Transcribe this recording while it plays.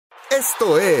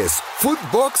Esto es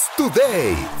Footbox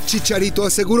Today. Chicharito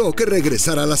aseguró que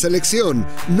regresar a la selección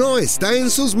no está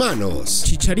en sus manos.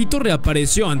 Chicharito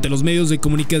reapareció ante los medios de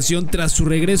comunicación tras su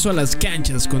regreso a las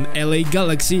canchas con LA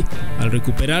Galaxy al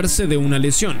recuperarse de una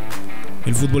lesión.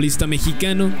 El futbolista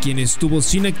mexicano, quien estuvo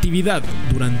sin actividad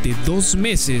durante 2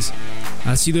 meses,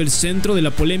 ha sido el centro de la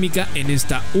polémica en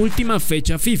esta última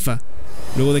fecha FIFA,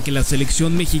 luego de que la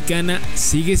selección mexicana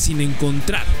sigue sin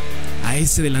encontrar a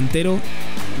ese delantero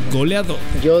goleador.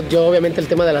 Yo obviamente el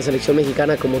tema de la selección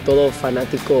mexicana, como todo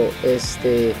fanático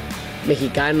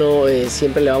mexicano,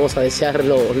 siempre le vamos a desear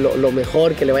lo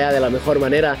mejor, que le vaya de la mejor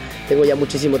manera. Tengo ya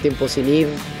muchísimo tiempo sin ir.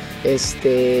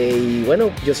 Y bueno,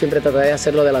 yo siempre trataré de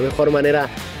hacerlo de la mejor manera,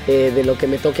 de lo que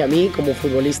me toque a mí como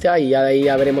futbolista, y ya de ahí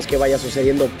ya veremos qué vaya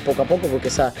sucediendo poco a poco, porque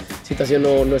esa situación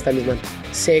no está en mis manos.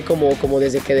 Sé como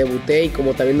desde que debuté, y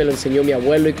como también me lo enseñó mi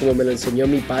abuelo y como me lo enseñó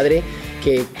mi padre,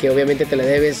 que obviamente te le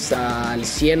debes al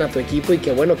 100 a tu equipo, y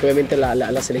que bueno, que obviamente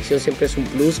la selección siempre es un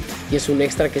plus y es un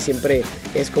extra, que siempre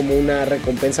es como una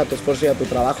recompensa a tu esfuerzo y a tu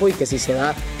trabajo, y que si se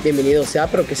da, bienvenido sea,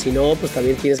 pero que si no, pues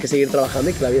también tienes que seguir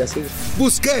trabajando y que la vida sigue.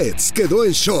 Busquets quedó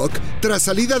en shock tras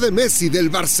salida de Messi del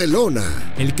Barcelona.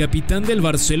 El capitán del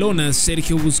Barcelona,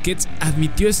 Sergio Busquets,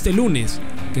 admitió este lunes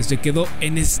que se quedó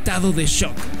en estado de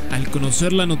shock al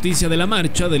conocer la noticia de la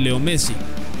marcha de Leo Messi,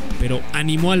 pero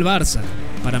animó al Barça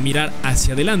para mirar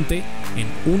hacia adelante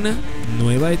en una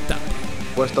nueva etapa.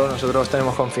 Pues nosotros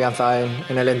tenemos confianza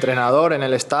en el entrenador, en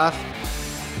el staff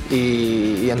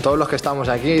y en todos los que estamos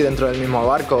aquí dentro del mismo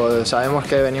barco. Sabemos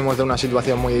que venimos de una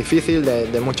situación muy difícil,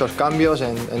 de muchos cambios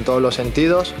en todos los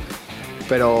sentidos,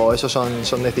 pero eso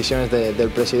son decisiones del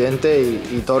presidente,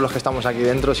 y todos los que estamos aquí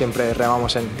dentro siempre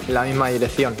remamos en la misma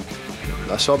dirección.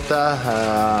 La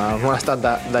sobta, un estat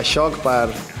de shock per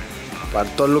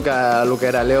tot el que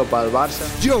era Leo pel Barça.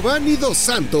 Giovanni Dos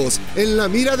Santos en la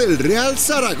mira del Real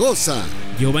Zaragoza.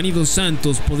 Giovanni Dos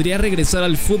Santos podría regresar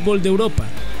al fútbol de Europa,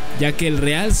 ya que el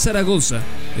Real Zaragoza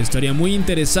estaría muy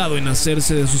interesado en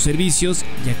hacerse de sus servicios,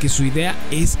 ya que su idea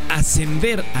es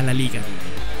ascender a la liga,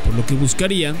 por lo que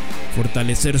buscaría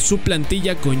fortalecer su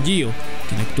plantilla con Gio,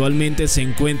 quien actualmente se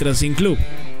encuentra sin club,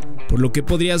 por lo que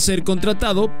podría ser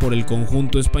contratado por el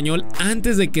conjunto español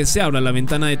antes de que se abra la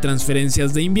ventana de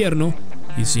transferencias de invierno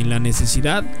y sin la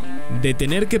necesidad de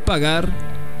tener que pagar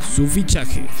su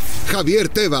fichaje. Javier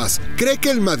Tebas cree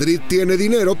que el Madrid tiene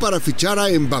dinero para fichar a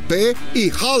Mbappé y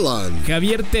Haaland.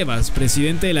 Javier Tebas,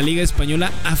 presidente de la Liga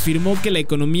Española, afirmó que la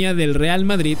economía del Real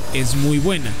Madrid es muy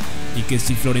buena y que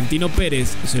si Florentino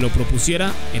Pérez se lo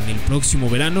propusiera en el próximo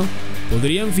verano,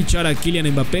 podrían fichar a Kylian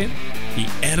Mbappé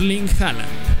y Erling Haaland.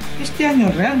 Este año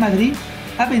el Real Madrid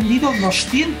ha vendido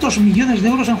 200 millones de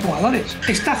euros en jugadores.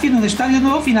 Está haciendo un estadio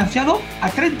nuevo financiado a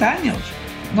 30 años.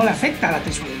 No le afecta a la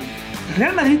tesorería. El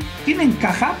Real Madrid tiene en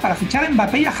caja para fichar a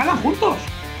Mbappé y a Haaland juntos,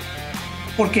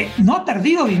 porque no ha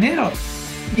perdido dinero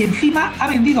y encima ha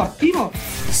vendido activos.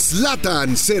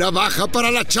 Zlatan será baja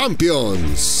para la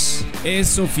Champions.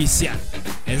 Es oficial.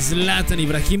 Zlatan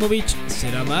Ibrahimovic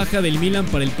será baja del Milan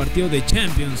para el partido de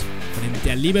Champions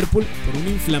frente al Liverpool por una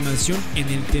inflamación en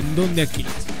el tendón de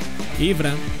Aquiles.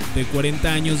 Ibra, de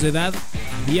 40 años de edad,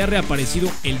 había reaparecido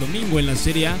el domingo en la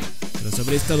Serie A tras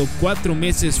haber estado 4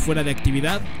 meses fuera de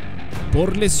actividad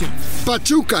por lesión.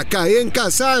 Pachuca cae en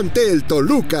casa ante el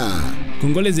Toluca.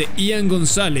 Con goles de Ian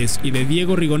González y de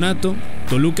Diego Rigonato,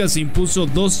 Toluca se impuso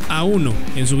 2-1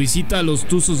 en su visita a los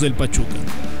Tuzos del Pachuca.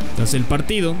 Tras el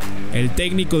partido, el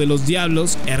técnico de los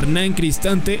Diablos, Hernán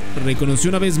Cristante, reconoció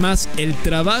una vez más el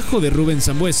trabajo de Rubén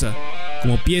Sambueza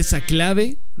como pieza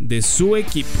clave de su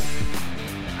equipo.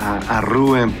 A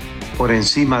Rubén por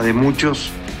encima de muchos,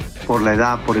 por la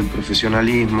edad, por el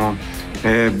profesionalismo.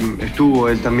 Estuvo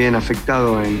él también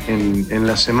afectado en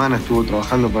la semana, estuvo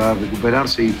trabajando para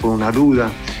recuperarse y fue una duda.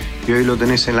 Y hoy lo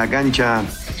tenés en la cancha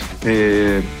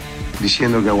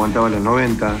diciendo que aguantaba los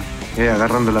 90,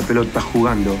 agarrando la pelota,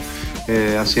 jugando,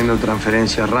 haciendo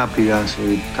transferencias rápidas,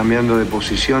 cambiando de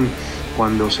posición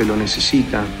cuando se lo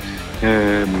necesita.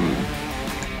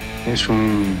 Es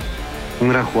un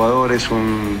gran jugador, es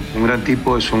un gran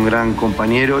tipo, es un gran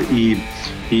compañero, y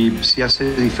si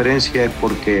hace diferencia es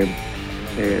porque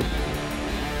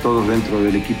todos dentro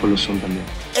del equipo lo son también.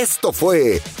 Esto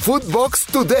fue Footbox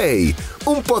Today,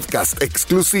 un podcast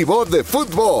exclusivo de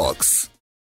Footbox.